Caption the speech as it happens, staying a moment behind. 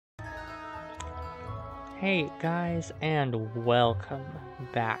Hey guys, and welcome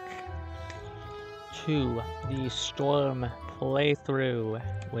back to the Storm playthrough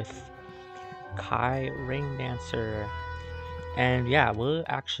with Kai Ringdancer. And yeah, we're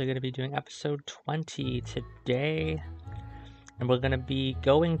actually going to be doing episode 20 today, and we're going to be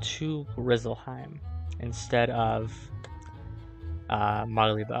going to Grizzlehiem instead of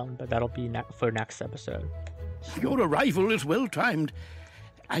Marleybone, but that'll be for next episode. Your arrival is well timed.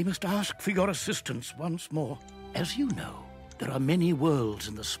 I must ask for your assistance once more. As you know, there are many worlds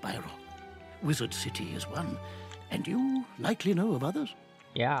in the spiral. Wizard City is one, and you likely know of others.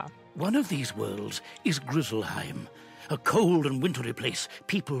 Yeah. One of these worlds is Grizzlehiem, a cold and wintry place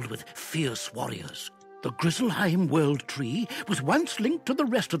peopled with fierce warriors. The Grizzlehiem world tree was once linked to the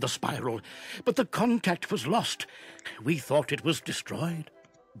rest of the spiral, but the contact was lost. We thought it was destroyed.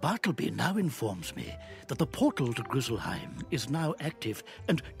 Bartleby now informs me that the portal to Grizzlehiem is now active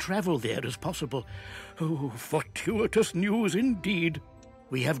and travel there is possible. Oh, fortuitous news indeed.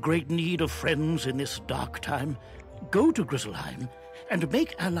 We have great need of friends in this dark time. Go to Grizzlehiem and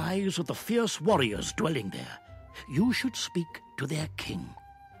make allies of the fierce warriors dwelling there. You should speak to their king.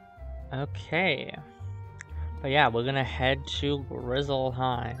 Okay. But yeah, we're gonna head to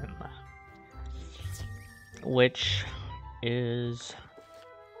Grizzlehiem, which is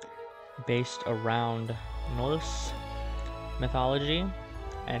based around Norse mythology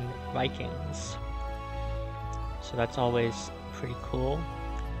and Vikings. So that's always pretty cool.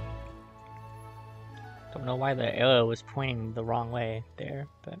 Don't know why the arrow was pointing the wrong way there,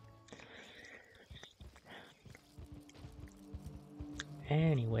 but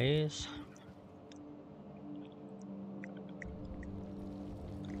anyways.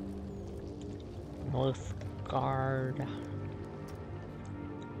 Northgard.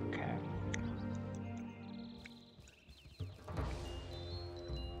 Okay.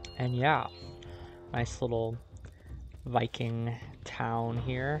 And yeah, nice little Viking town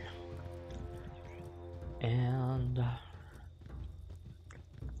here. And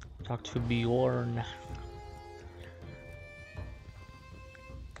talk to Bjorn.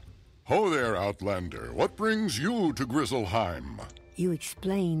 Ho there, Outlander. What brings you to Grizzlehiem? You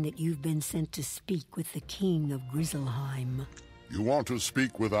explain that you've been sent to speak with the king of Grizzlehiem. You want to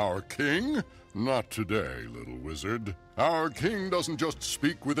speak with our king? Not today, little wizard. Our king doesn't just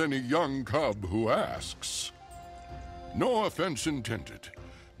speak with any young cub who asks. No offense intended,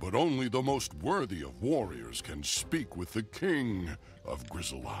 but only the most worthy of warriors can speak with the king of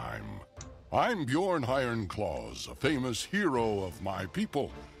Grizzlehiem. I'm Bjorn Ironclaws, a famous hero of my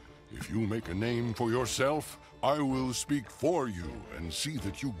people. If you make a name for yourself, I will speak for you and see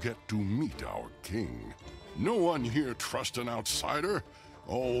that you get to meet our king. No one here trusts an outsider.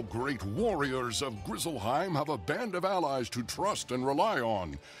 All great warriors of Grizzlehiem have a band of allies to trust and rely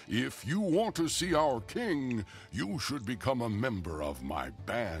on. If you want to see our king, you should become a member of my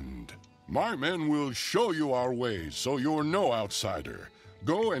band. My men will show you our ways, so you're no outsider.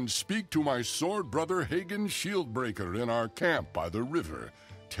 Go and speak to my sword brother Hagen Shieldbreaker in our camp by the river.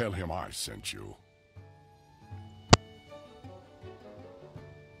 Tell him I sent you.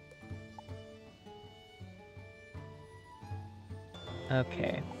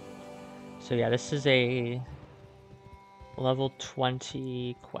 Okay. So yeah, this is a level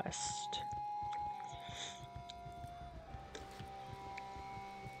 20 quest.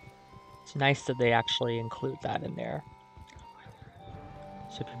 It's nice that they actually include that in there,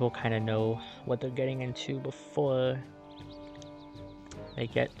 so people kind of know what they're getting into before they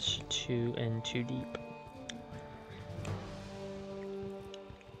get in too deep.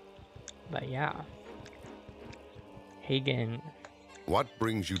 But yeah, Hagen. What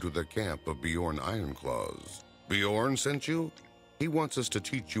brings you to the camp of Bjorn Ironclaws? Bjorn sent you? He wants us to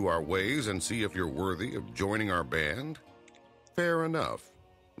teach you our ways and see if you're worthy of joining our band? Fair enough.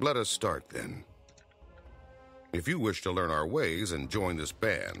 Let us start then. If you wish to learn our ways and join this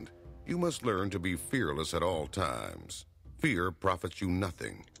band, you must learn to be fearless at all times. Fear profits you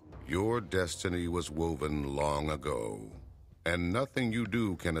nothing. Your destiny was woven long ago, and nothing you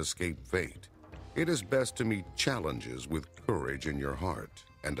do can escape fate. It is best to meet challenges with courage in your heart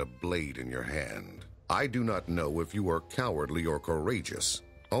and a blade in your hand. I do not know if you are cowardly or courageous.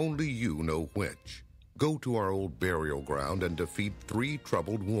 Only you know which. Go to our old burial ground and defeat 3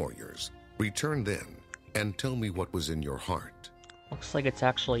 troubled warriors. Return then and tell me what was in your heart. Looks like it's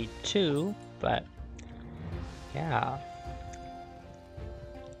actually 2, but yeah.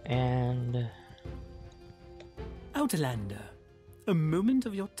 And Outlander, a moment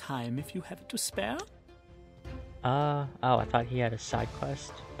of your time if you have it to spare? oh, I thought he had a side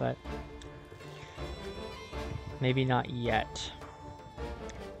quest, but maybe not yet.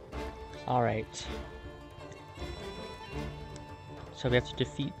 Alright. So we have to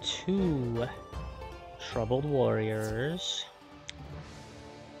defeat 2 troubled warriors.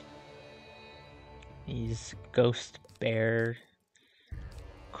 These ghost bear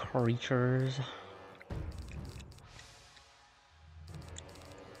creatures.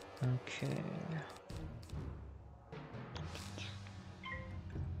 Okay.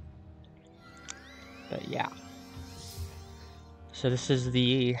 But yeah. So this is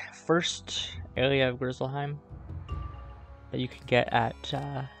the first area of Grizzlehiem that you can get at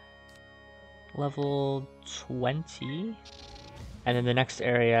level 20. And then the next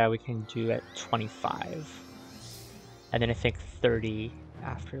area we can do at 25. And then I think 30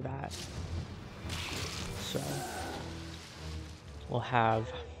 after that. So we'll have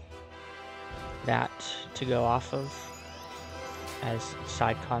that to go off of as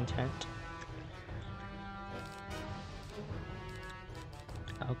side content.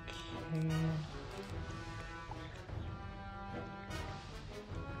 Okay.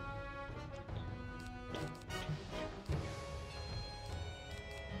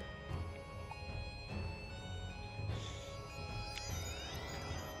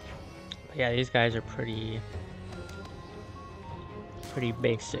 But yeah, these guys are pretty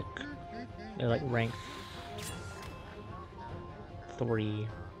basic. They're like rank 3,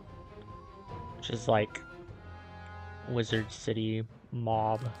 which is like Wizard City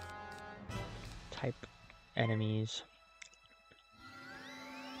mob type enemies.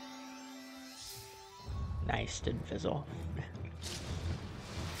 Nice, didn't fizzle.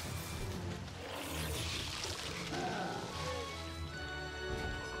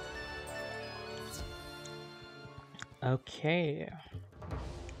 Okay.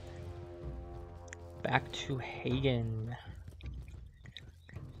 Back to Hagen.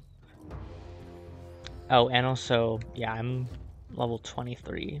 Oh, and also, yeah, I'm level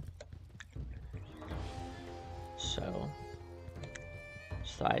 23. So,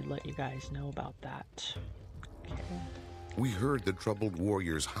 just thought I'd let you guys know about that. Okay. We heard the troubled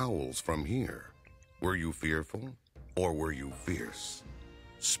warrior's howls from here. Were you fearful, or were you fierce?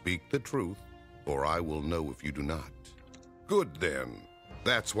 Speak the truth, or I will know if you do not. Good then.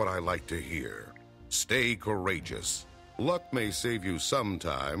 That's what I like to hear. Stay courageous. Luck may save you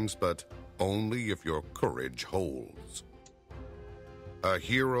sometimes, but only if your courage holds. A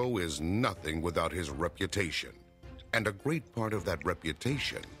hero is nothing without his reputation, and a great part of that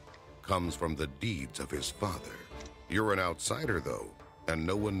reputation comes from the deeds of his father. You're an outsider, though, and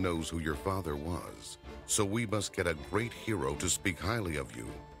no one knows who your father was. So we must get a great hero to speak highly of you,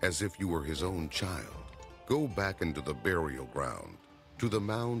 as if you were his own child. Go back into the burial ground, to the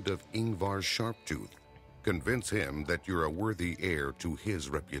mound of Ingvar Sharptooth. Convince him that you're a worthy heir to his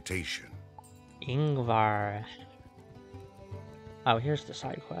reputation. Ingvar. Oh, here's the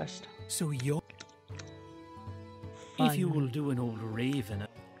side quest. So you're... Fun. If you will do an old raven...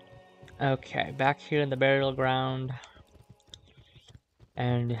 Okay, back here in the burial ground.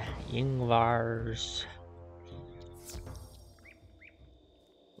 And Ingvar's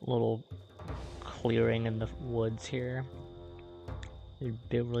little clearing in the woods here.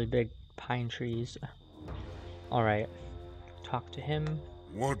 Really big pine trees. Alright, talk to him.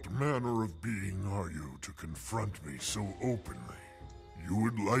 What manner of being are you to confront me so openly? You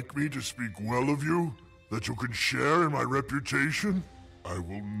would like me to speak well of you? That you can share in my reputation? I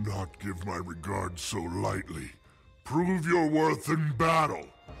will not give my regard so lightly. Prove your worth in battle.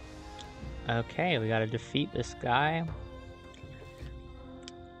 Okay, we gotta defeat this guy.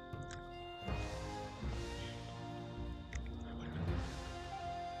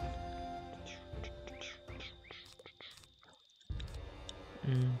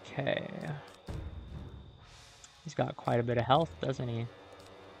 Okay. He's got quite a bit of health, doesn't he?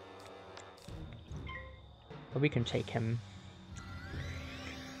 But we can take him.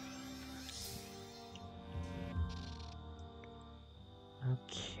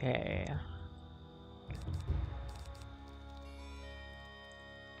 Okay.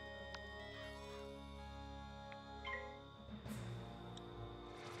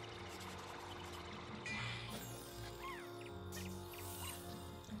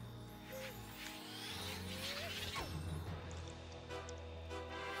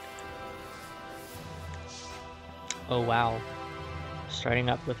 Oh wow. Starting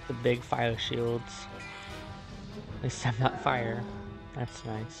up with the big fire shields. At least I'm not fire. That's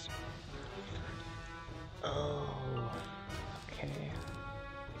nice. Oh. Okay.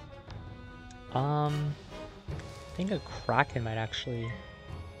 I think a Kraken might actually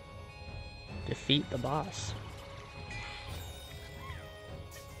defeat the boss.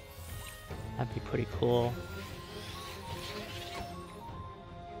 That'd be pretty cool.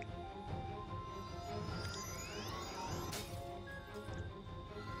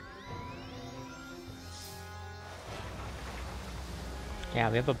 Yeah,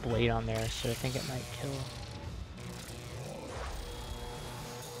 we have a blade on there, so I think it might kill.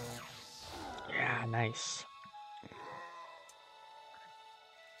 Yeah, nice.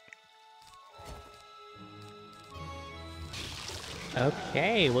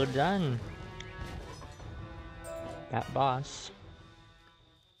 Okay, we're done. That boss.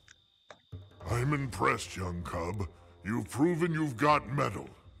 I'm impressed, young cub. You've proven you've got mettle.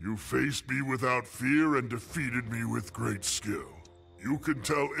 You faced me without fear and defeated me with great skill. You can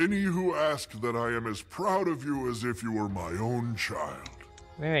tell any who ask that I am as proud of you as if you were my own child.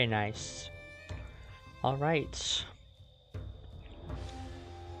 Very nice. Alright.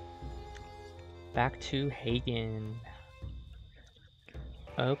 Back to Hagen.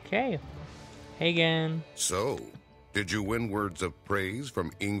 Okay. Hagen. So, did you win words of praise from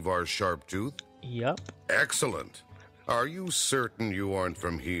Ingvar Sharptooth? Yup. Excellent. Are you certain you aren't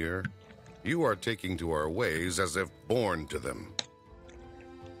from here? You are taking to our ways as if born to them.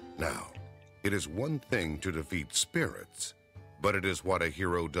 Now, it is one thing to defeat spirits, but it is what a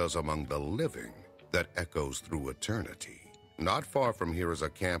hero does among the living that echoes through eternity. Not far from here is a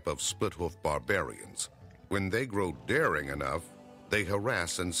camp of split-hoof barbarians. When they grow daring enough, they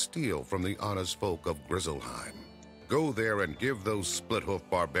harass and steal from the honest folk of Grizzlehiem. Go there and give those split-hoof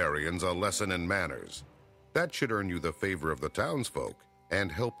barbarians a lesson in manners. That should earn you the favor of the townsfolk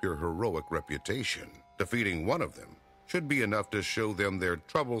and help your heroic reputation. Defeating one of them should be enough to show them their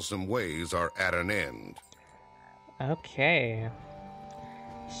troublesome ways are at an end. Okay.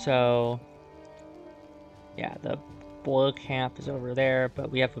 So, yeah, the boil camp is over there,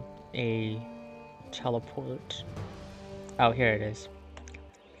 but we have a teleport. Oh, here it is.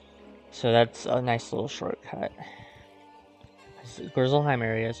 So that's a nice little shortcut. Grizzlehiem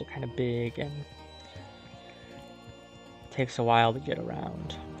areas are kind of big and takes a while to get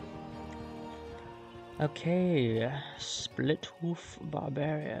around. Okay, split hoof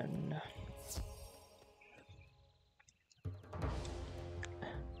barbarian.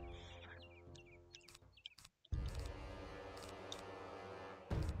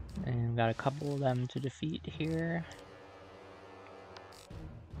 And got a couple of them to defeat here.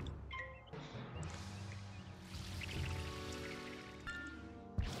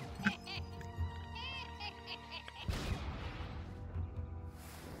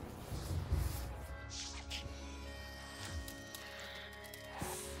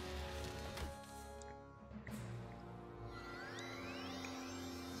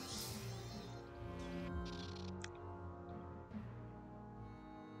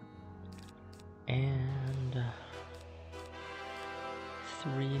 And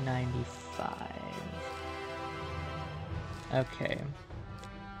 395. Okay.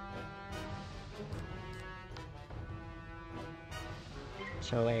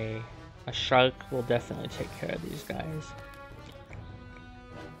 So a shark will definitely take care of these guys.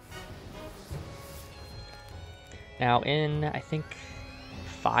 Now in, I think,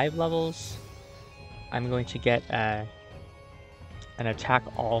 5 levels, I'm going to get an attack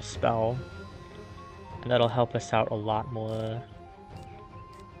all spell. And that'll help us out a lot more.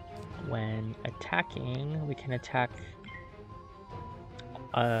 When attacking, we can attack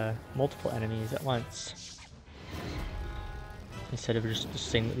multiple enemies at once, instead of just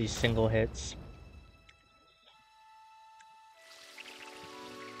these single hits.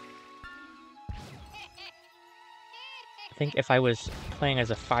 I think if I was playing as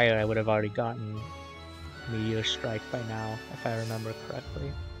a fire, I would have already gotten Meteor Strike by now, if I remember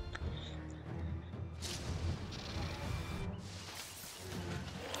correctly.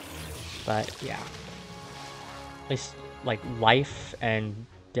 But yeah, at least like life and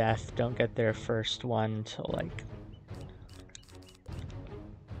death don't get their first one till like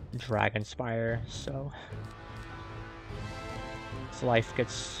Dragonspire, so life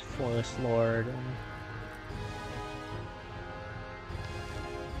gets Forest Lord, and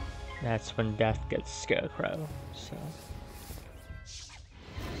that's when death gets Scarecrow, so.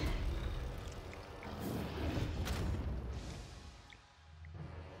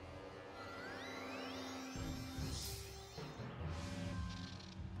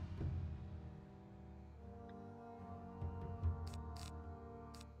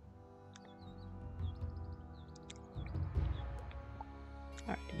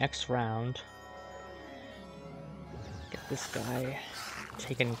 Alright, next round. Get this guy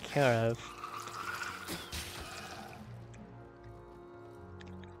taken care of.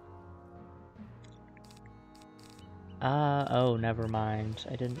 Oh, never mind.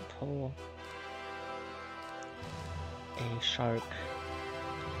 I didn't pull a shark.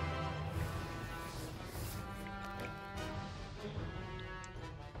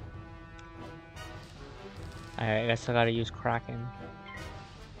 Alright, I guess I gotta use Kraken.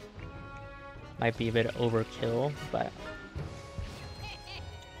 Might be a bit overkill, but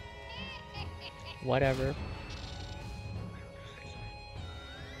whatever.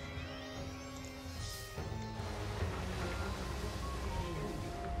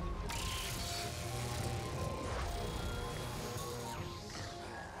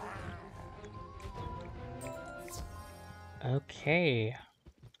 Okay.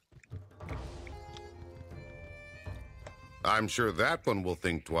 I'm sure that one will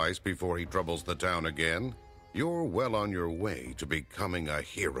think twice before he troubles the town again. You're well on your way to becoming a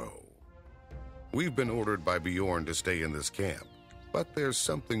hero. We've been ordered by Bjorn to stay in this camp, but there's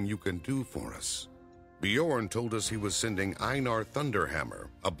something you can do for us. Bjorn told us he was sending Einar Thunderhammer,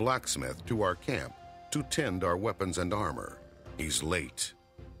 a blacksmith, to our camp to tend our weapons and armor. He's late,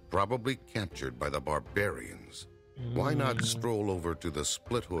 probably captured by the barbarians. Why not stroll over to the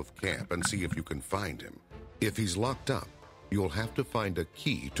Splithoof camp and see if you can find him? If he's locked up, you'll have to find a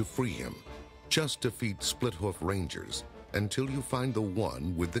key to free him. Just defeat Splithoof Rangers until you find the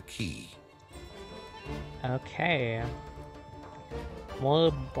one with the key. Okay.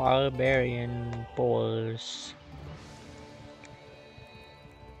 More barbarian boars.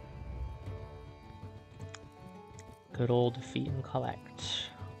 Good old defeat and collect.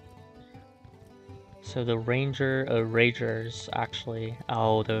 So the Rangers actually.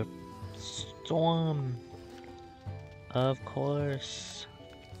 Oh, the storm. Of course.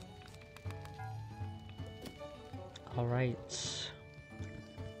 Alright.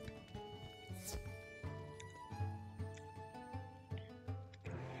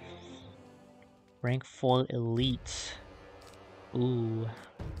 Rank 4 elite. Ooh.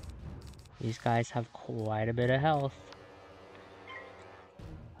 These guys have quite a bit of health.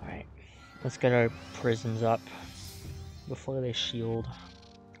 Alright. Let's get our prisons up before they shield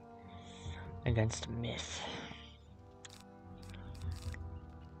against myth.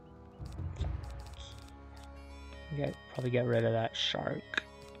 Probably get rid of that shark.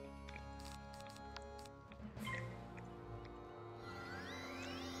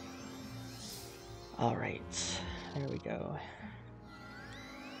 Alright, there we go.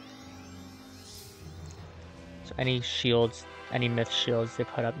 So any shields, any myth shields they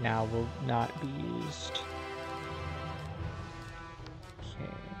put up now will not be used. Okay.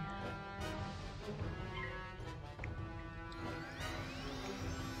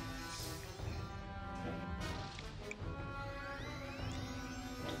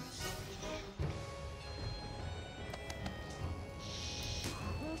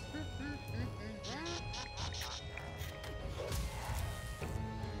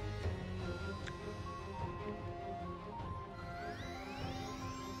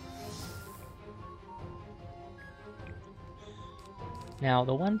 Now,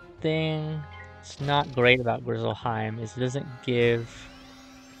 the one thing that's not great about Grizzlehiem is it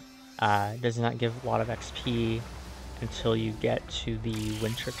does not give a lot of XP until you get to the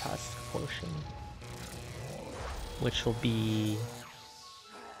Winter Tusk portion, which will be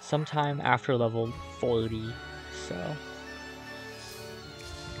sometime after level 40, so.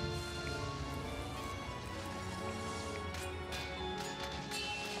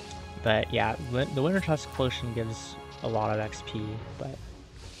 But yeah, the Winter Tusk potion gives a lot of XP, but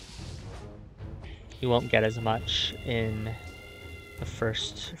you won't get as much in the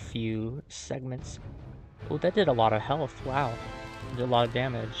first few segments. Oh, that did a lot of health. Wow. Did a lot of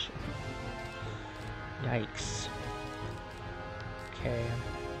damage. Yikes. Okay.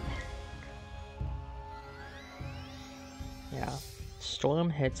 Yeah. Storm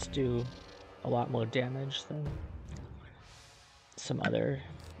hits do a lot more damage than some other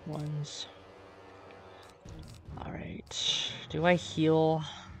ones. Alright. Do I heal?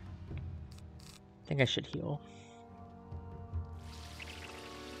 I think I should heal.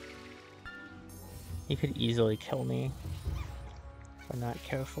 He could easily kill me if I'm not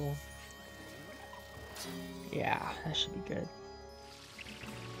careful. Yeah, that should be good.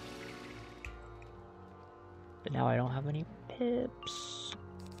 But now I don't have any pips.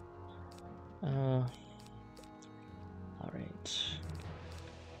 Alright.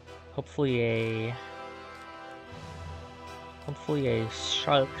 Hopefully a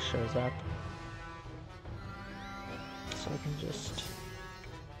shark shows up. So I can just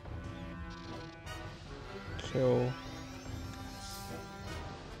kill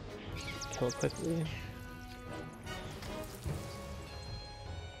quickly.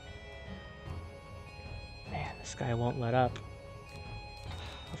 Man, this guy won't let up.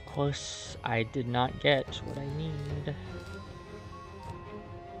 Of course, I did not get what I need.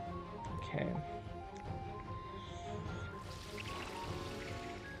 Okay.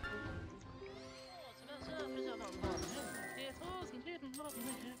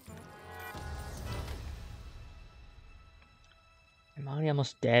 I'm already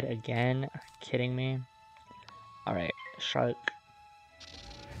almost dead again. Are you kidding me? Alright, shark.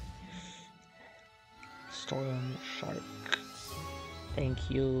 Storm shark. Thank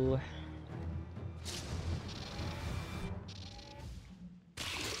you.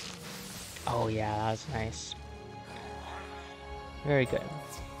 Oh yeah, that was nice. Very good.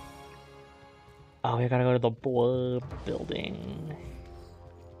 Oh, we gotta go to the boar building.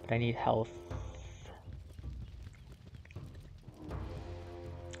 But I need health.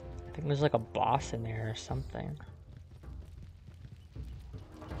 I think there's like a boss in there or something.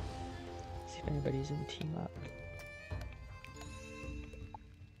 See if anybody's in team up.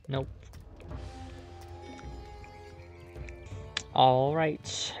 Nope.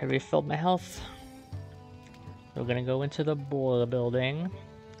 Alright, I refilled my health. We're gonna go into the boar building,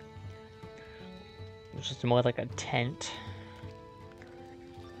 which is more like a tent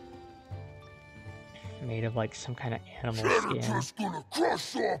made of like some kind of animal skin. Shadowtusk gonna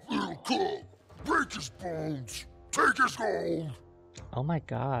crush off little cub, break his bones, take his gold. Oh my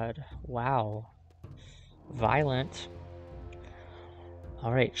god, wow. Violent.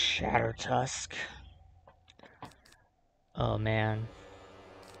 Alright, Shattertusk. Oh man.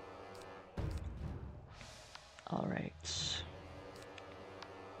 Alright.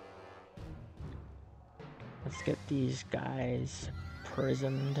 Let's get these guys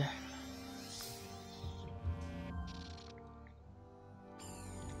prisoned.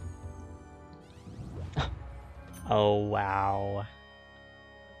 Oh wow.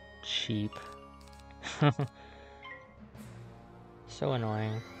 Cheap. So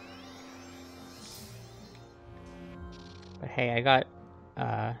annoying. But hey, I got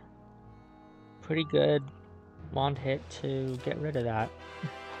pretty good wand hit to get rid of that.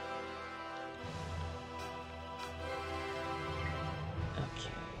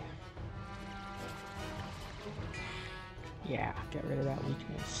 Okay. Yeah, get rid of that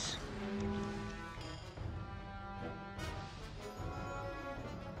weakness.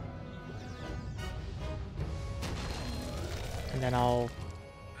 And then I'll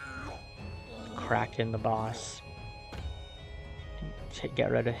crack in the boss.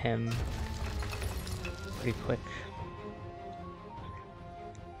 Get rid of him pretty quick.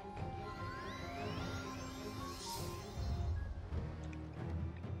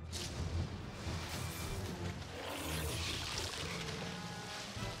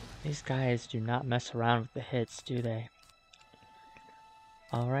 These guys do not mess around with the hits, do they?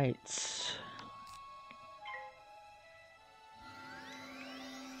 Alright.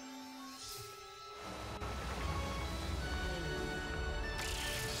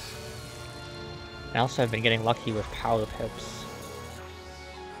 And also I've been getting lucky with power pips,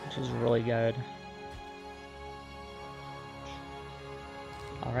 which is really good.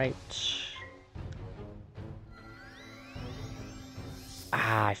 Alright.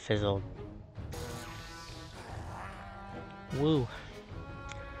 Ah, I fizzled. Woo.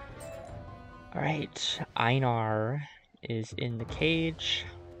 Alright, Einar is in the cage.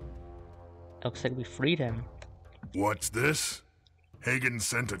 Looks like we freed him. What's this? Hagen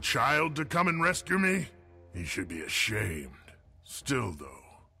sent a child to come and rescue me? He should be ashamed. Still, though,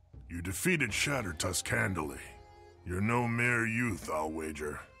 you defeated Shattertusk handily. You're no mere youth, I'll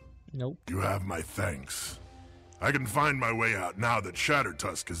wager. Nope. You have my thanks. I can find my way out now that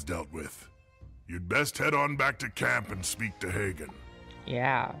Shattertusk is dealt with. You'd best head on back to camp and speak to Hagen.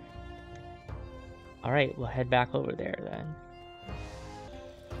 Yeah. Alright, we'll head back over there then.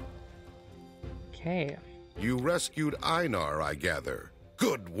 Okay. You rescued Einar, I gather.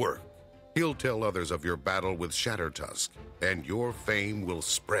 Good work. He'll tell others of your battle with Shattertusk, and your fame will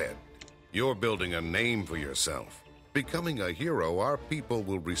spread. You're building a name for yourself. Becoming a hero our people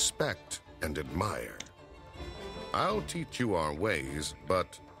will respect and admire. I'll teach you our ways,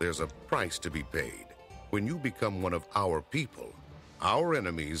 but there's a price to be paid. When you become one of our people, our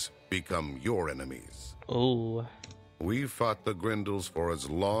enemies become your enemies. Oh. We've fought the Grendels for as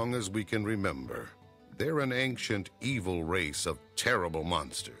long as we can remember. They're an ancient, evil race of terrible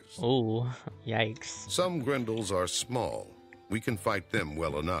monsters. Oh, yikes. Some Grendels are small. We can fight them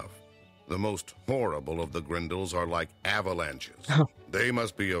well enough. The most horrible of the Grendels are like avalanches. They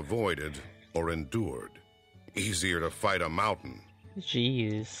must be avoided or endured. Easier to fight a mountain.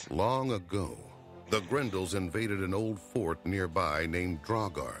 Jeez. Long ago, the Grendels invaded an old fort nearby named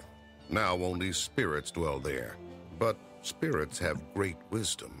Drogarth. Now only spirits dwell there, but spirits have great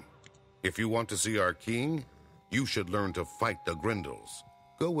wisdom. If you want to see our king, you should learn to fight the Grendels.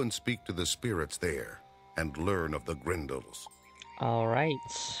 Go and speak to the spirits there, and learn of the Grendels. Alright.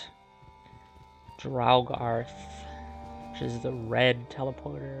 Drogarth, which is the red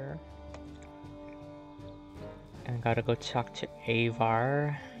teleporter. And gotta go talk to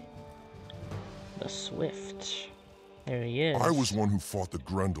Avar the Swift. There he is. I was one who fought the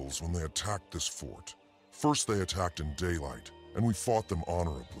Grendels when they attacked this fort. First they attacked in daylight, and we fought them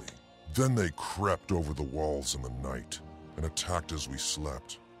honorably. Then they crept over the walls in the night and attacked as we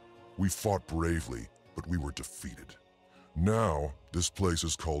slept. We fought bravely, but we were defeated. Now, this place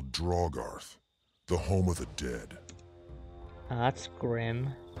is called Drogarth, the home of the dead. Oh, that's grim.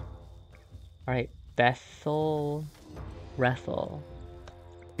 Alright, Rethel.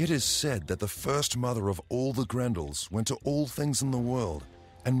 It is said that the first mother of all the Grendels went to all things in the world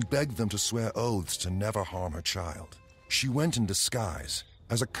and begged them to swear oaths to never harm her child. She went in disguise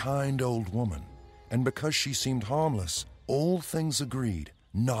as a kind old woman, and because she seemed harmless, all things agreed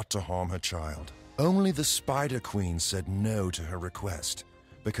not to harm her child. Only the Spider Queen said no to her request,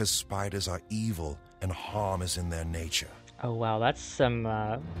 because spiders are evil and harm is in their nature. Oh wow, that's some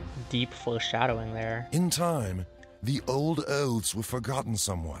deep foreshadowing there. In time, the old oaths were forgotten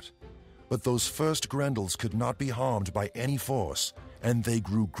somewhat, but those first Grendels could not be harmed by any force, and they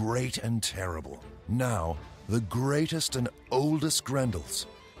grew great and terrible. Now, the greatest and oldest Grendels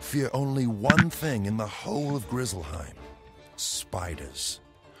fear only one thing in the whole of Grizzlehiem: spiders.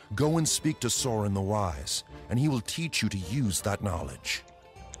 Go and speak to Soren the Wise, and he will teach you to use that knowledge.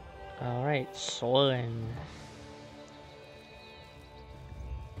 Alright, Soren.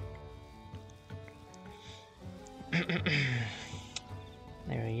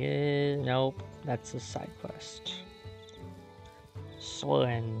 There he is. Nope, that's a side quest.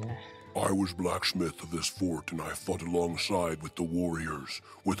 Soren. I was blacksmith of this fort, and I fought alongside with the warriors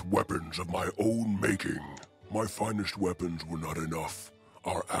with weapons of my own making. My finest weapons were not enough.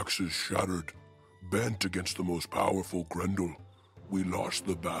 Our axes shattered, bent against the most powerful Grendel. We lost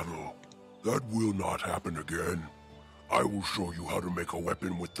the battle. That will not happen again. I will show you how to make a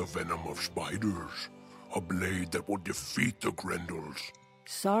weapon with the venom of spiders. A blade that will defeat the Grendels.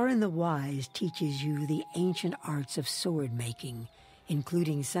 Soren the Wise teaches you the ancient arts of sword making,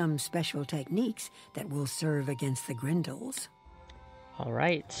 including some special techniques that will serve against the Grendels.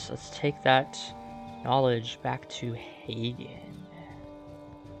 Alright, let's take that knowledge back to Hagen.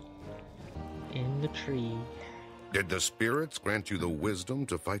 In the tree. Did the spirits grant you the wisdom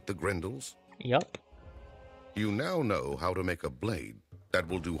to fight the Grendels? Yup. You now know how to make a blade that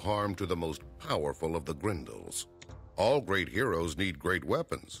will do harm to the most powerful of the Grendels. All great heroes need great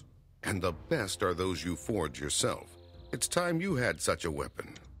weapons, and the best are those you forge yourself. It's time you had such a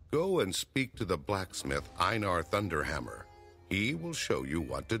weapon. Go and speak to the blacksmith Einar Thunderhammer. He will show you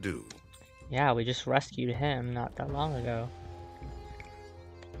what to do. Yeah, we just rescued him not that long ago.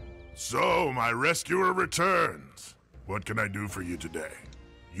 So, my rescuer returns. What can I do for you today?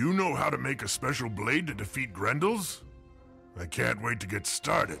 You know how to make a special blade to defeat Grendels? I can't wait to get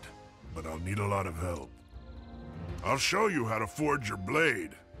started, but I'll need a lot of help. I'll show you how to forge your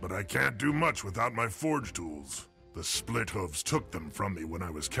blade, but I can't do much without my forge tools. The split hooves took them from me when I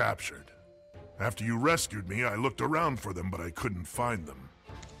was captured. After you rescued me, I looked around for them, but I couldn't find them.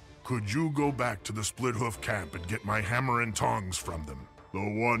 Could you go back to the split hoof camp and get my hammer and tongs from them? The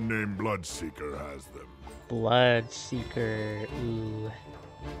one named Bloodseeker has them. Bloodseeker, ooh.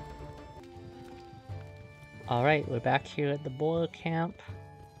 Alright, we're back here at the boil camp.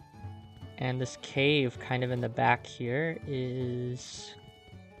 And this cave kind of in the back here is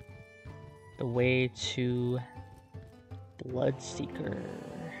the way to Bloodseeker.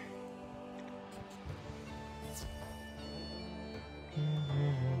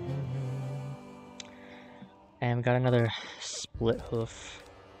 And we got another split hoof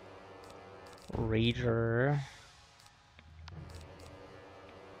rager.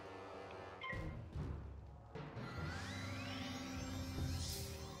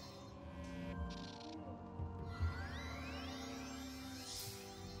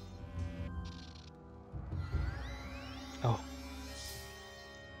 Oh.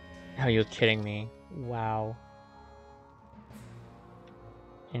 Are you kidding me? Wow.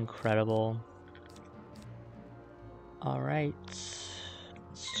 Incredible. Alright.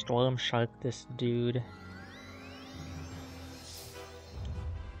 Storm Shark this dude.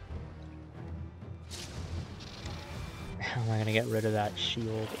 How am I gonna get rid of that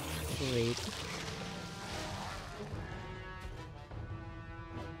shield? Great.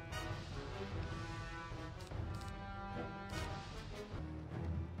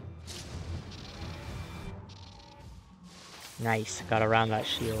 Nice, got around that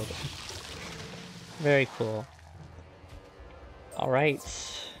shield. Very cool. Alright,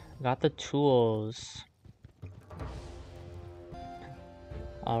 got the tools.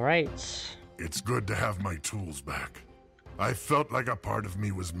 Alright. It's good to have my tools back. I felt like a part of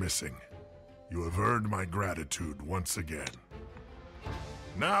me was missing. You have earned my gratitude once again.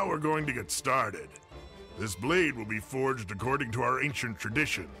 Now we're going to get started. This blade will be forged according to our ancient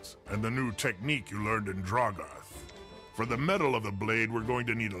traditions and the new technique you learned in Drogoth. For the metal of the blade, we're going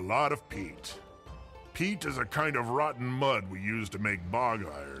to need a lot of peat. Peat is a kind of rotten mud we use to make bog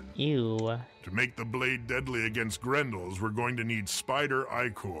iron. Ew. To make the blade deadly against Grendels, we're going to need spider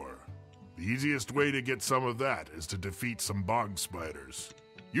ichor. The easiest way to get some of that is to defeat some bog spiders.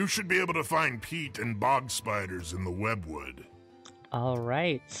 You should be able to find peat and bog spiders in the webwood.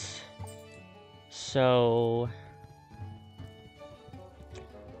 Alright. So...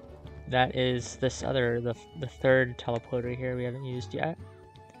 that is this other, the third teleporter here we haven't used yet.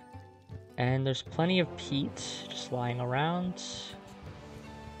 And there's plenty of peat just lying around.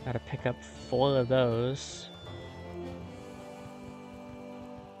 Gotta pick up 4 of those.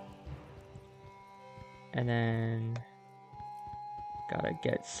 And then gotta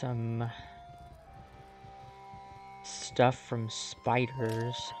get some stuff from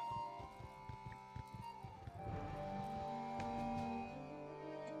spiders.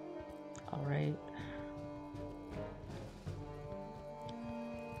 Alright.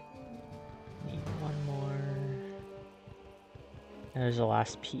 Need one more. There's the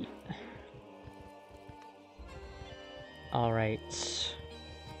last peat. Alright.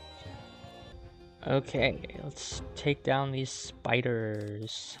 Okay, let's take down these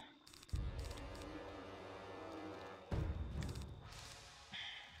spiders.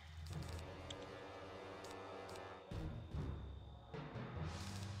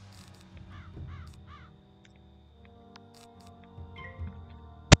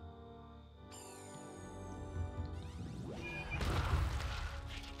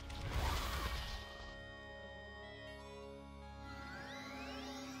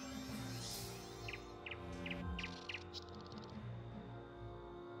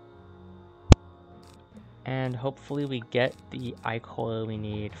 And hopefully we get the ichor we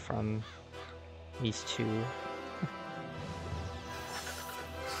need from these 2.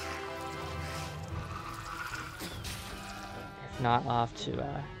 If not, I'll have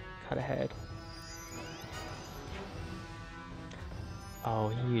to cut ahead. Oh,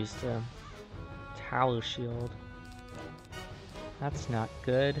 he used a tallow shield. That's not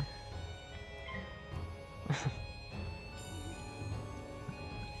good.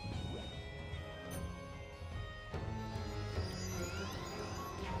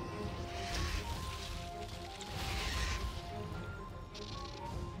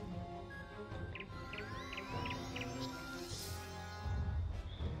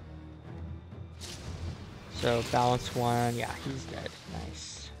 So, balance 1, yeah, he's dead.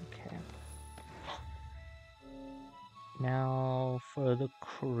 Nice. Okay. Now for the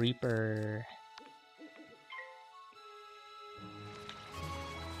creeper.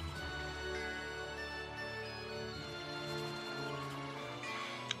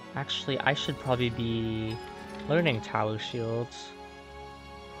 Actually, I should probably be learning tallow shields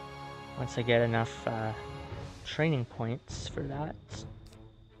once I get enough training points for that.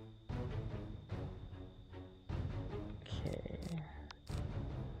 Okay.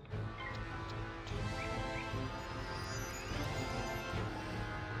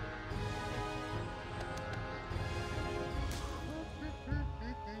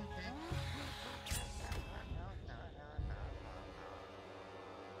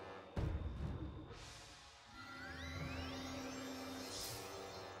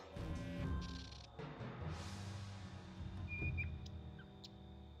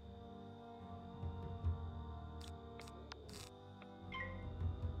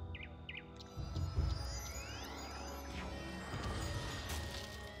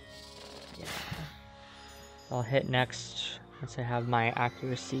 I'll hit next once I have my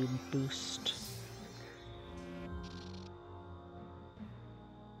accuracy boost.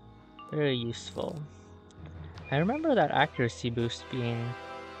 Very useful. I remember that accuracy boost being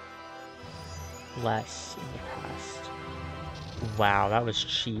less in the past. Wow, that was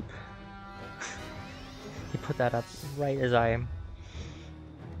cheap. He put that up right as I am.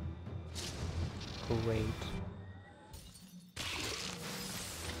 Great.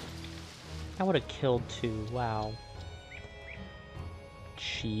 I would have killed 2. Wow.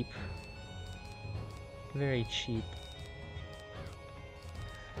 Cheap. Very cheap.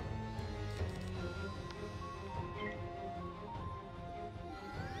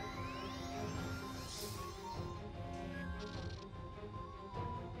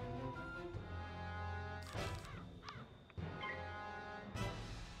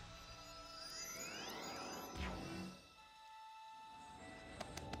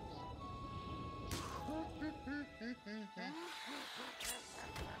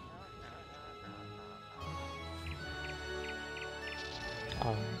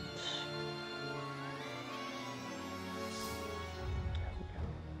 Alright.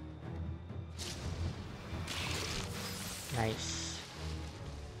 Nice.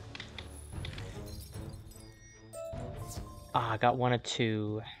 Ah, I got 1 of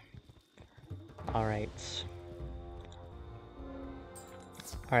 2. Alright.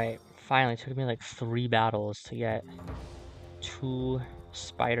 Alright, finally, it took me like 3 battles to get 2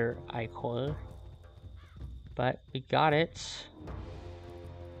 spider ichor. But we got it.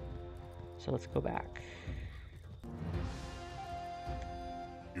 So let's go back.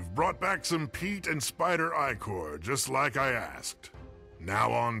 You've brought back some peat and spider ichor, just like I asked.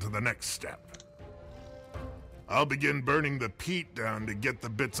 Now on to the next step. I'll begin burning the peat down to get the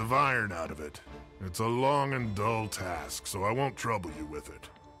bits of iron out of it. It's a long and dull task, so I won't trouble you with it.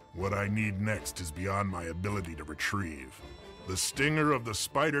 What I need next is beyond my ability to retrieve. The stinger of the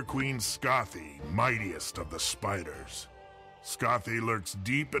Spider Queen Scothy, mightiest of the spiders. Scothy lurks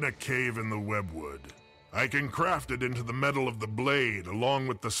deep in a cave in the webwood. I can craft it into the metal of the blade along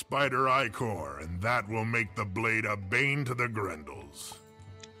with the spider ichor, and that will make the blade a bane to the Grendels.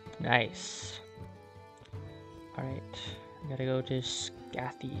 Nice. Alright, I gotta go to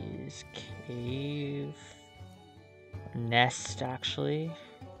Scathy's cave. Nest, actually.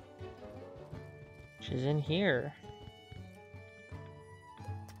 Which is in here.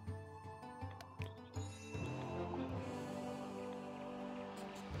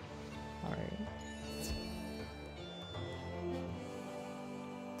 Alright.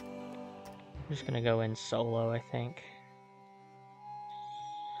 I'm just gonna go in solo, I think.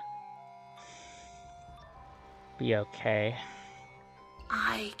 Be okay.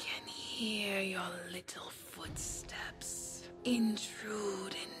 I can hear your little footsteps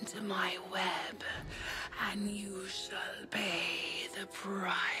intrude into my web, and you shall pay the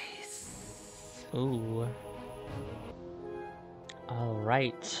price. Ooh.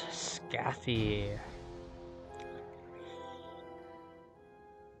 Alright, Scathy.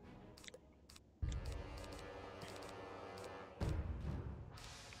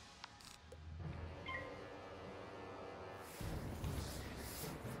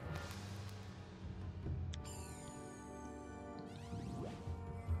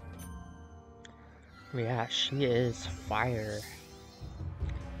 Yeah, she is fire.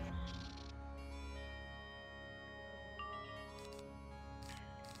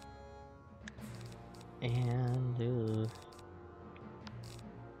 And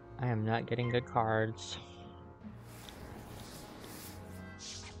I am not getting good cards.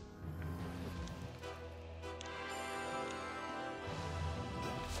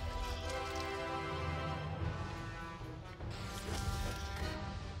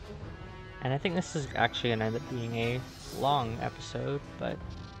 And I think this is actually going to end up being a long episode, but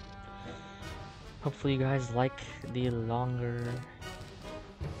hopefully you guys like the longer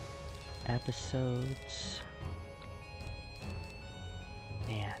episodes.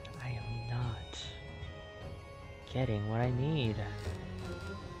 Man, I am not getting what I need.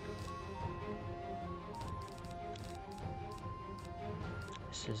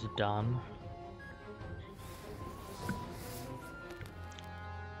 This is dumb.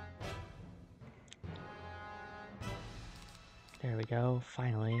 There we go,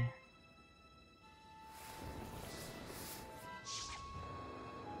 finally.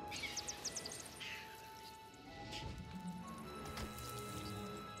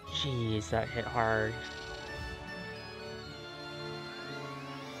 Jeez, that hit hard.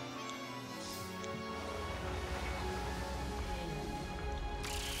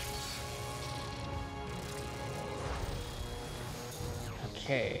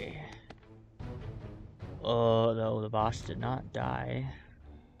 Okay. Oh, no, the boss did not die.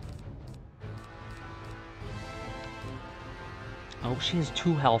 Oh, she has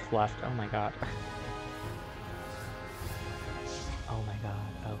 2 health left. Oh my god. Oh my god.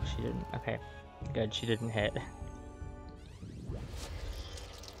 Oh, she didn't. Okay. Good, she didn't hit.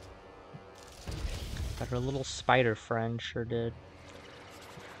 But her little spider friend sure did.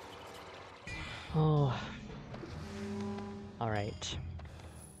 Oh. Alright.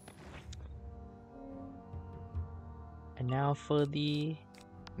 And now for the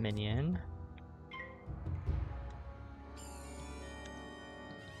minion.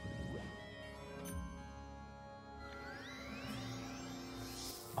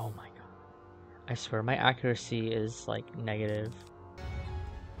 Oh my god. I swear my accuracy is like negative.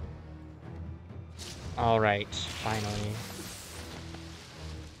 Alright, finally.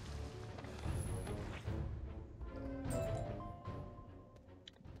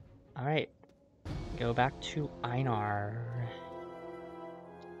 Alright. Go back to Einar.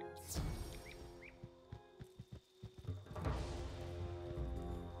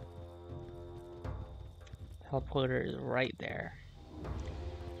 Teleporter is right there.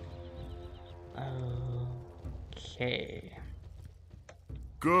 Okay.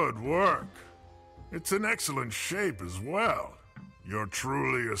 Good work. It's in excellent shape as well. You're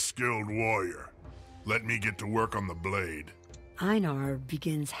truly a skilled warrior. Let me get to work on the blade. Einar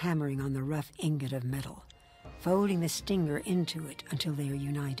begins hammering on the rough ingot of metal, folding the stinger into it until they are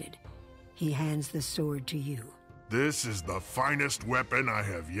united. He hands the sword to you. This is the finest weapon I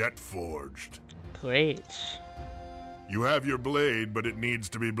have yet forged. Great. You have your blade, but it needs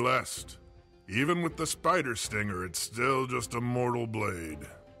to be blessed. Even with the spider stinger, it's still just a mortal blade.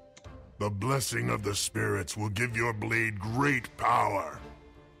 The blessing of the spirits will give your blade great power.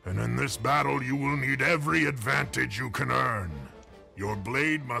 And in this battle, you will need every advantage you can earn. Your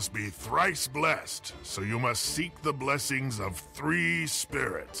blade must be thrice blessed, so you must seek the blessings of 3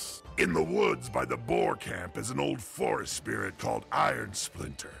 spirits. In the woods by the boar camp is an old forest spirit called Iron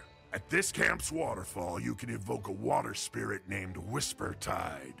Splinter. At this camp's waterfall, you can evoke a water spirit named Whisper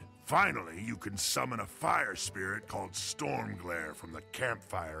Tide. Finally, you can summon a fire spirit called Storm Glare from the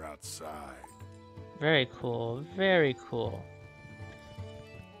campfire outside. Very cool, very cool.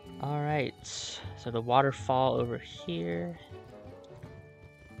 Alright, so the waterfall over here.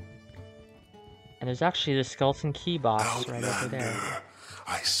 And there's actually the skeleton key boss right over there.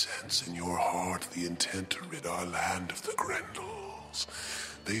 I sense in your heart the intent to rid our land of the Grendels.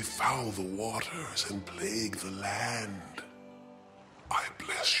 They foul the waters and plague the land. I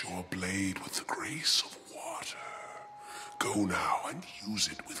bless your blade with the grace of water. Go now and use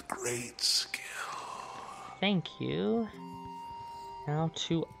it with great skill. Thank you. Now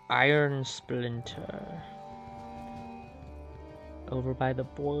to Iron Splinter. Over by the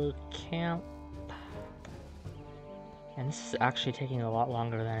boar camp. And this is actually taking a lot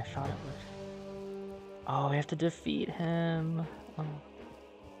longer than I thought it would. Oh, we have to defeat him.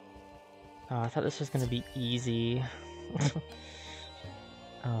 Oh, I thought this was gonna be easy.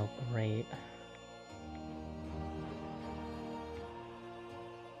 Oh, great.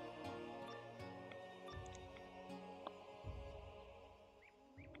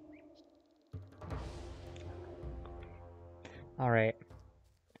 Alright.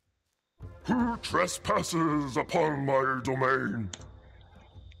 Who trespasses upon my domain?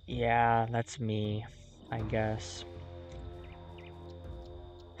 Yeah, that's me, I guess.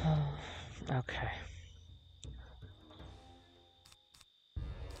 Okay.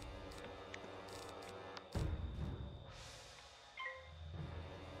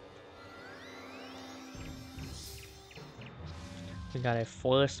 We got a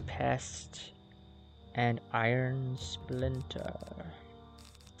Forest Pest and Iron Splinter.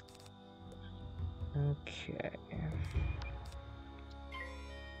 Okay.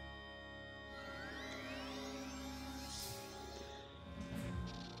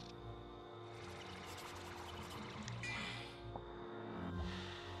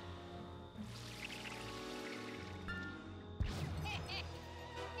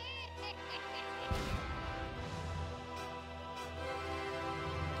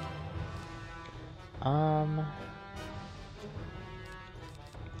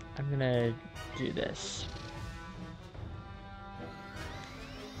 I'm gonna do this.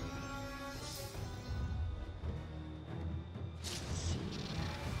 Let's see.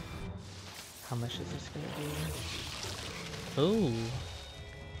 How much is this gonna be? Ooh.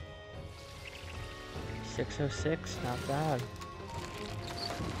 606, not bad.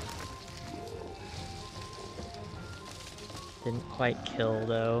 Didn't quite kill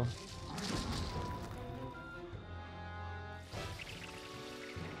though.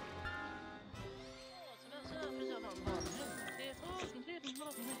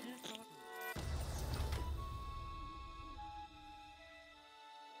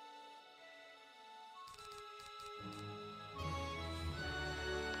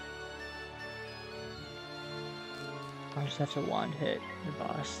 I'll just have to one hit the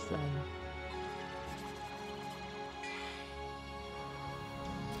boss then.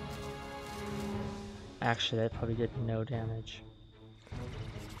 Actually, that probably did no damage.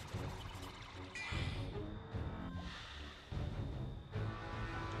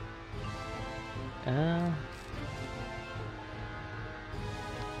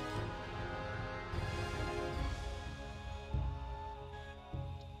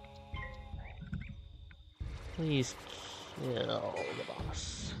 Please kill the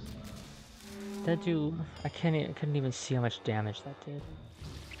boss. That do I couldn't even see how much damage that did.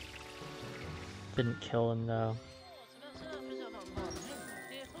 Didn't kill him though.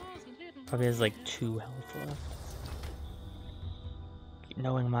 Probably has like 2 health left.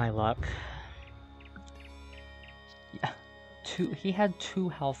 Knowing my luck. Yeah. He had 2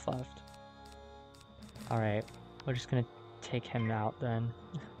 health left. Alright, we're just gonna take him out then.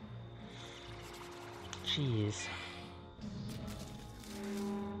 Jeez.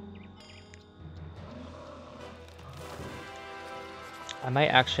 I might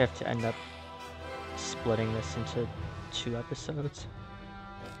actually have to end up splitting this into 2 episodes.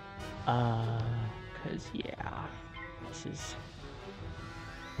 Cause yeah, this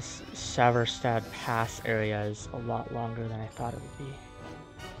Savarstaad Pass area is a lot longer than I thought it would be.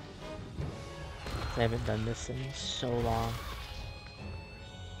 I haven't done this in so long.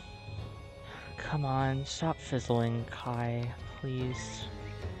 Come on, stop fizzling, Kai, please.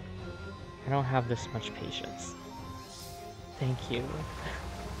 I don't have this much patience. Thank you.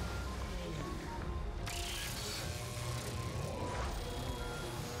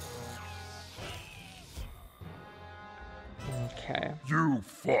 Okay. You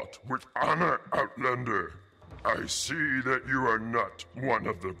fought with honor, Outlander. I see that you are not one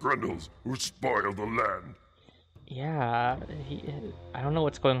of the Grendels who spoil the land. Yeah, I don't know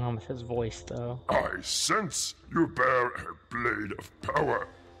what's going on with his voice, though. I sense you bear a blade of power,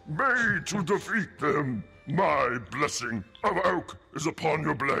 made to defeat them. My blessing of oak is upon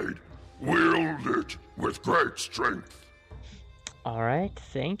your blade. Wield it with great strength. Alright,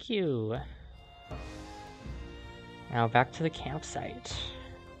 thank you. Now back to the campsite.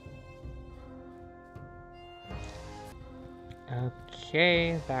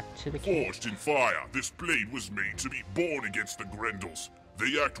 Okay, back to the camp. Forged in fire, this blade was made to be born against the Grendels.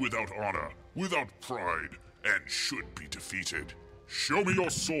 They act without honor, without pride, and should be defeated. Show me your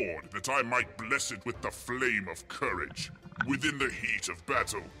sword, that I might bless it with the flame of courage. Within the heat of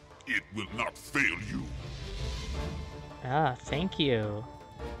battle, it will not fail you. Ah, thank you.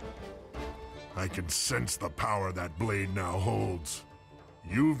 I can sense the power that blade now holds.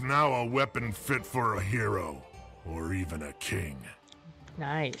 You've now a weapon fit for a hero, or even a king.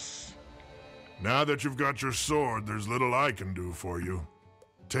 Nice. Now that you've got your sword, there's little I can do for you.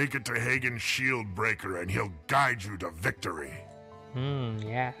 Take it to Hagen's shield breaker and he'll guide you to victory.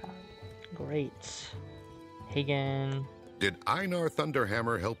 Yeah. Great. Hagen. Did Einar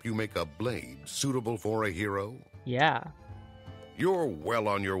Thunderhammer help you make a blade suitable for a hero? Yeah. You're well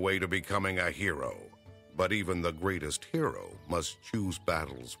on your way to becoming a hero. But even the greatest hero must choose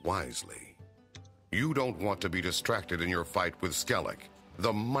battles wisely. You don't want to be distracted in your fight with Skellig,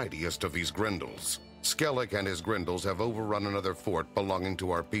 the mightiest of these Grendels. Skellig and his Grendels have overrun another fort belonging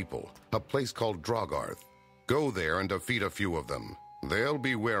to our people, a place called Drogarth. Go there and defeat a few of them. They'll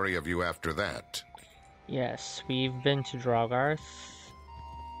be wary of you after that. Yes, we've been to Drogarth.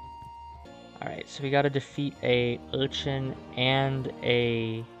 Alright, so we gotta defeat a urchin and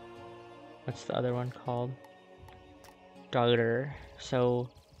a... what's the other one called? Darter. So,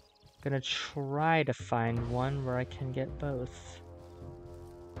 gonna try to find one where I can get both.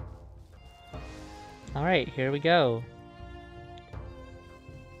 Alright, here we go.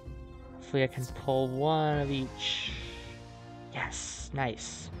 Hopefully I can pull one of each. Yes,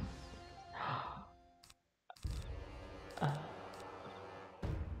 nice.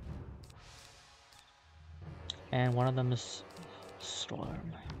 And one of them is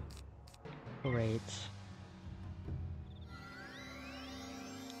Storm. Great.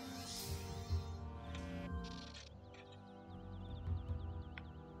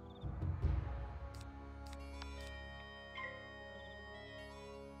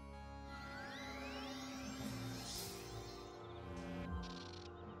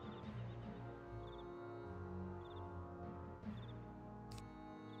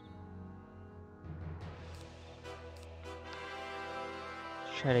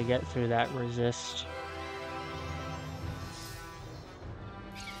 Try to get through that resist.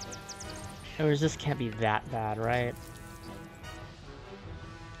 The resist can't be that bad, right?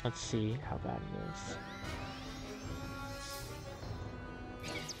 Let's see how bad it is.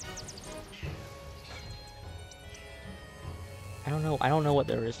 I don't know what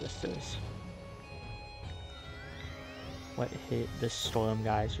the resist is. What hit the storm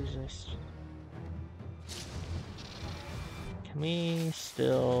guys resist? Can we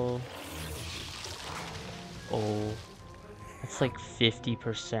still... Oh, that's like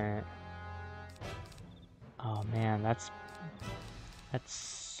 50%. Oh man, that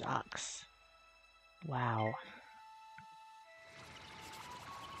sucks. Wow.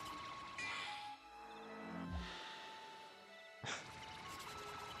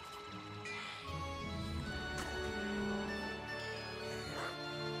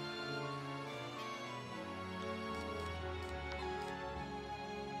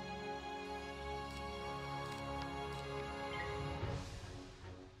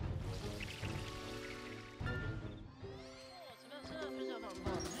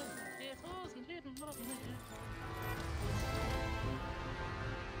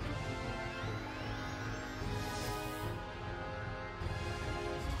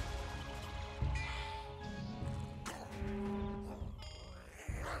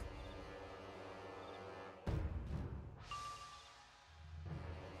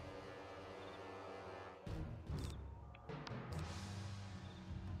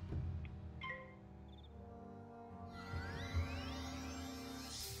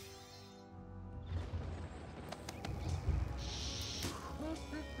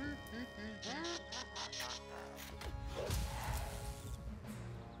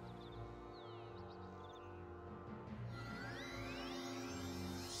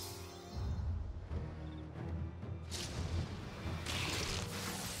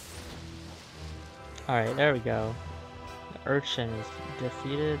 Alright, there we go. The urchin is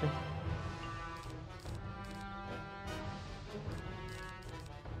defeated.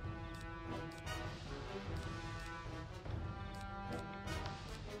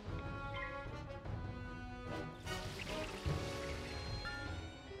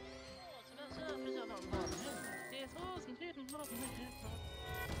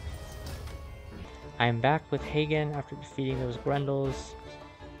 I'm back with Hagen after defeating those Grendels.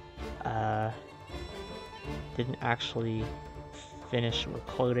 Didn't actually finish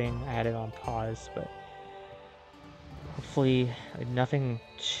recording. I had it on pause, but hopefully nothing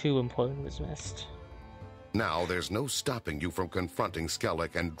too important was missed. Now there's no stopping you from confronting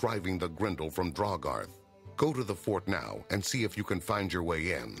Skellig and driving the Grendel from Drogarth. Go to the fort now and see if you can find your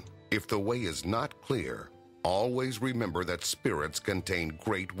way in. If the way is not clear, always remember that spirits contain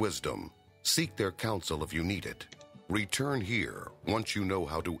great wisdom. Seek their counsel if you need it. Return here once you know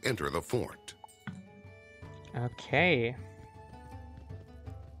how to enter the fort. Okay.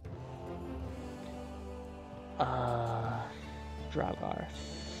 Drogarth.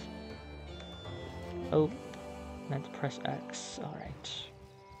 Oh, meant to press X. Alright.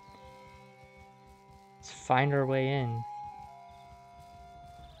 Let's find our way in.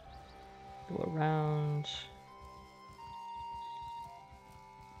 Go around.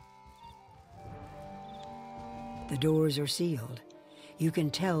 The doors are sealed. You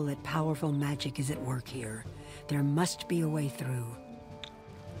can tell that powerful magic is at work here. There must be a way through.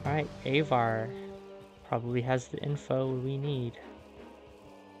 Alright, Avar probably has the info we need.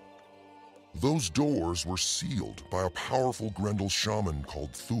 Those doors were sealed by a powerful Grendel shaman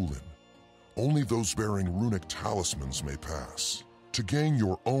called Thulin. Only those bearing runic talismans may pass. To gain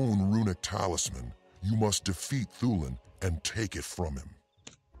your own runic talisman, you must defeat Thulin and take it from him.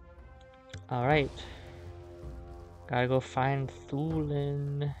 Alright. Gotta go find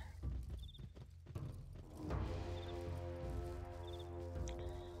Thulin.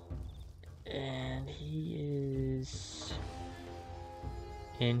 And he is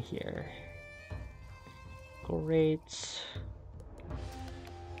in here. Great.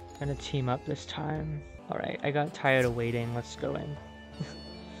 Gonna team up this time. Alright, I got tired of waiting. Let's go in.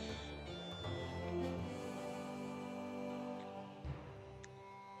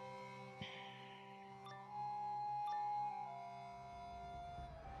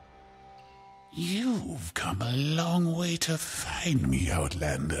 You've come a long way to find me,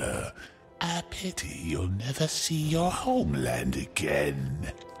 Outlander. A pity you'll never see your homeland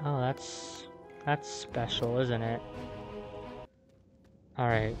again. Oh, that's special, isn't it?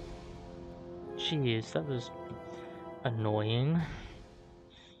 Alright. Jeez, that was annoying.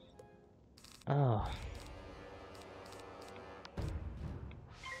 Oh.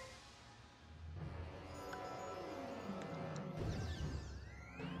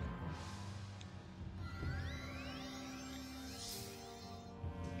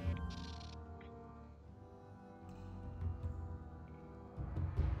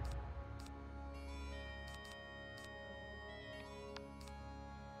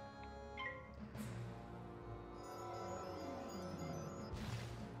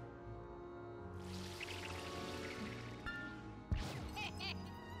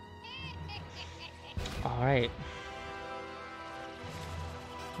 Alright.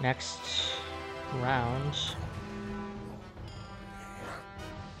 Next round,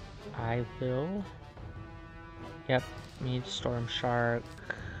 I will... Yep, need Storm Shark.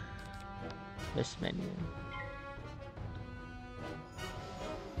 This menu.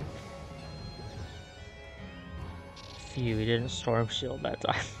 Phew, he didn't Storm Shield that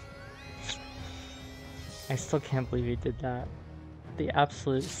time. I still can't believe he did that. The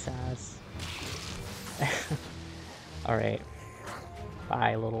absolute sass. Alright.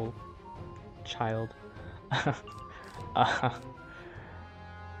 Bye, little child. My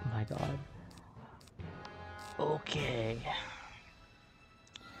god. Okay.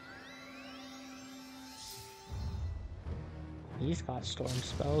 He's got storm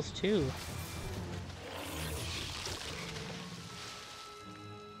spells too.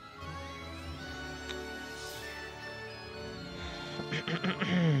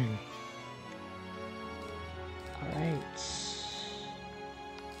 Alright.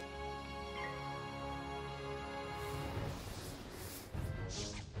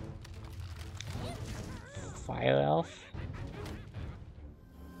 Fire elf.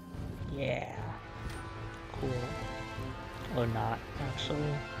 Yeah. Cool. Or not,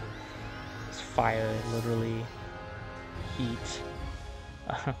 actually. It's fire, literally. Heat.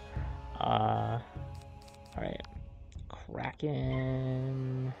 Alright.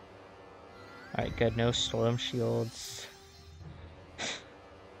 Kraken. Alright, good. No storm shields.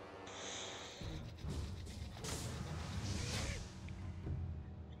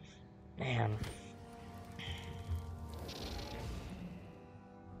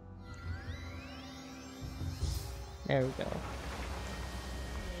 There we go.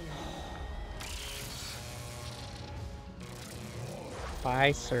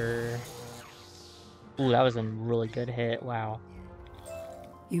 Bye, sir. Ooh, that was a really good hit. Wow.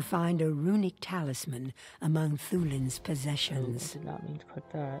 You find a runic talisman among Thulin's Ooh, possessions. I did not mean to click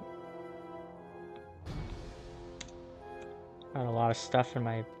that. Got a lot of stuff in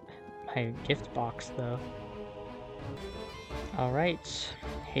my gift box, though. Alright,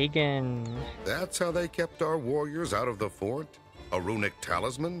 Hagen. That's how they kept our warriors out of the fort? A runic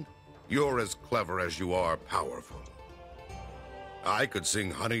talisman? You're as clever as you are powerful. I could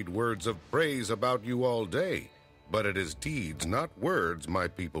sing honeyed words of praise about you all day, but it is deeds, not words, my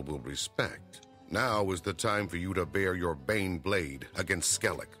people will respect. Now is the time for you to bear your bane blade against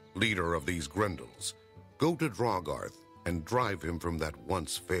Skellig, leader of these Grendels. Go to Drogarth and drive him from that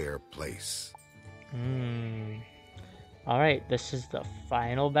once fair place. Alright, this is the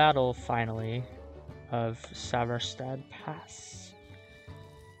final battle, finally, of Savarstaad Pass.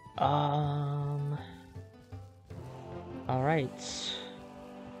 Alright.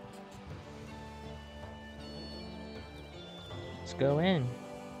 Let's go in.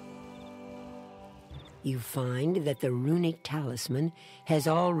 You find that the runic talisman has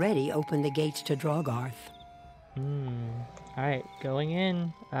already opened the gates to Drogarth. Alright, going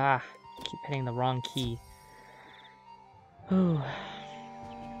in. Ah, keep hitting the wrong key. Ooh.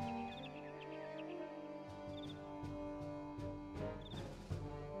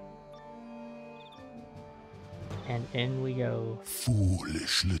 And in we go.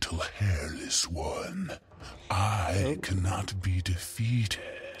 Foolish little hairless one. I cannot be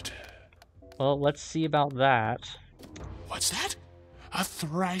defeated. Well, let's see about that. What's that? A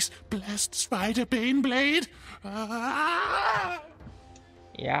thrice blessed spider bane blade? Ah!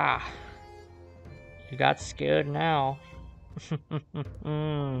 Yeah. You got scared now.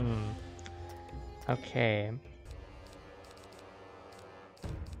 Okay.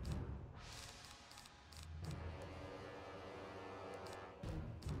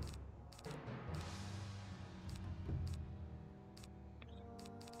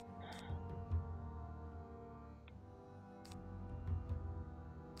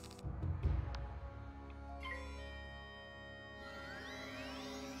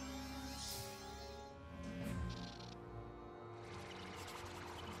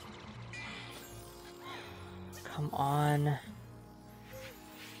 Come on. I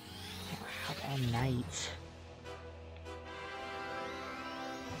have all night.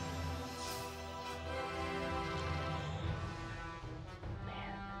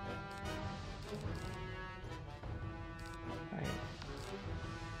 Man. Right.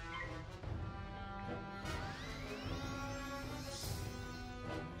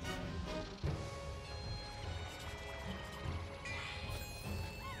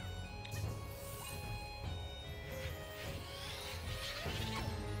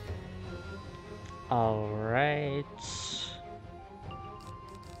 Alright.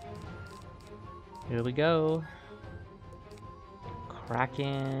 Here we go.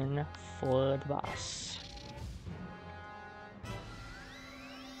 Kraken for the boss.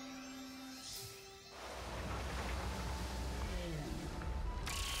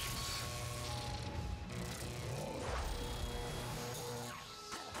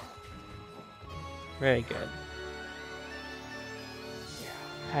 Very good. Yeah,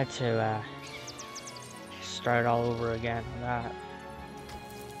 had to start all over again on that.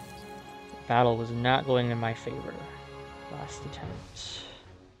 The battle was not going in my favor last attempt.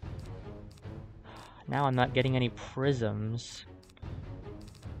 Now I'm not getting any prisms.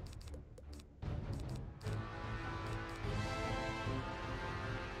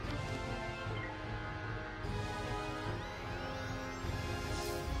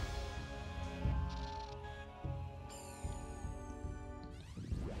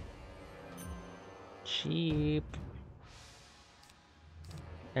 Cheap.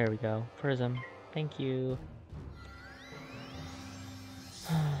 There we go. Prism. Thank you.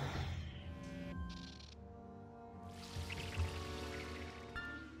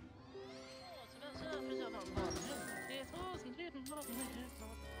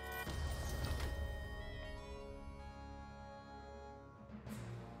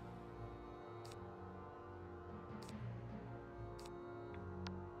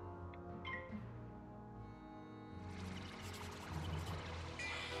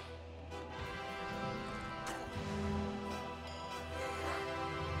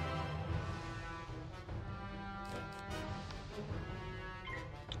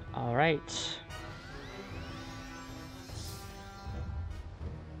 All right.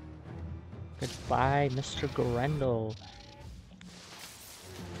 Goodbye, Mr. Grendel.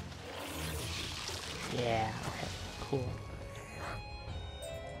 Yeah, okay, cool.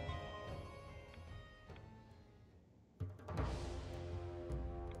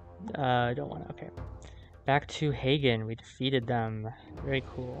 I don't want to. Okay. Back to Hagen. We defeated them. Very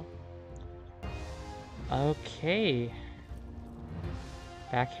cool. Okay.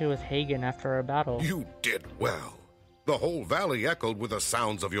 Back here with Hagen after our battle. You did well. The whole valley echoed with the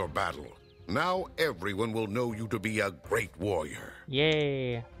sounds of your battle. Now everyone will know you to be a great warrior.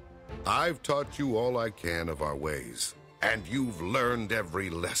 Yay. I've taught you all I can of our ways, and you've learned every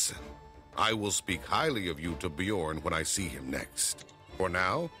lesson. I will speak highly of you to Bjorn when I see him next. For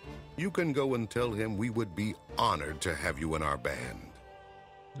now, you can go and tell him we would be honored to have you in our band.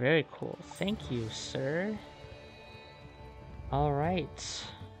 Very cool. Thank you, sir. Alright.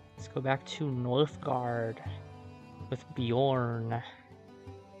 Let's go back to Northgard with Bjorn.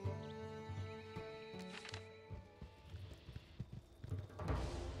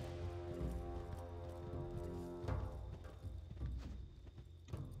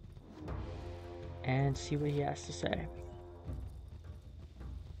 And see what he has to say.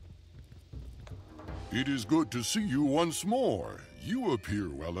 It is good to see you once more. You appear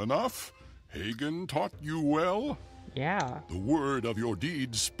well enough. Hagen taught you well? Yeah. The word of your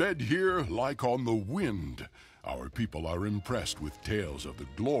deeds sped here like on the wind. Our people are impressed with tales of the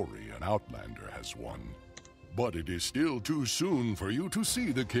glory an Outlander has won. But it is still too soon for you to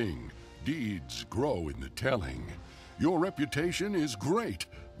see the king. Deeds grow in the telling. Your reputation is great,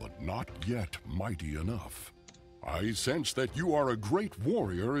 but not yet mighty enough. I sense that you are a great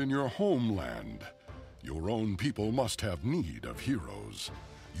warrior in your homeland. Your own people must have need of heroes.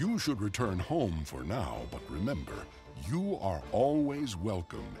 You should return home for now, but remember, you are always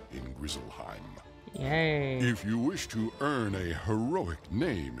welcome in Grizzlehiem. Yay. If you wish to earn a heroic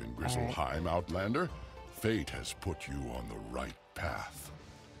name in Grizzlehiem, Outlander, fate has put you on the right path.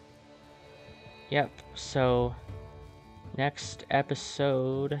 Yep, so next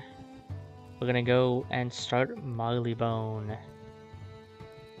episode, we're gonna go and start Marleybone.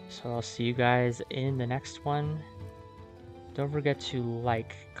 So I'll see you guys in the next one. Don't forget to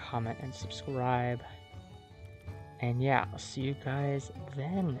like, comment, and subscribe. And yeah, I'll see you guys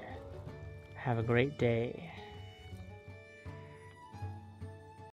then. Have a great day.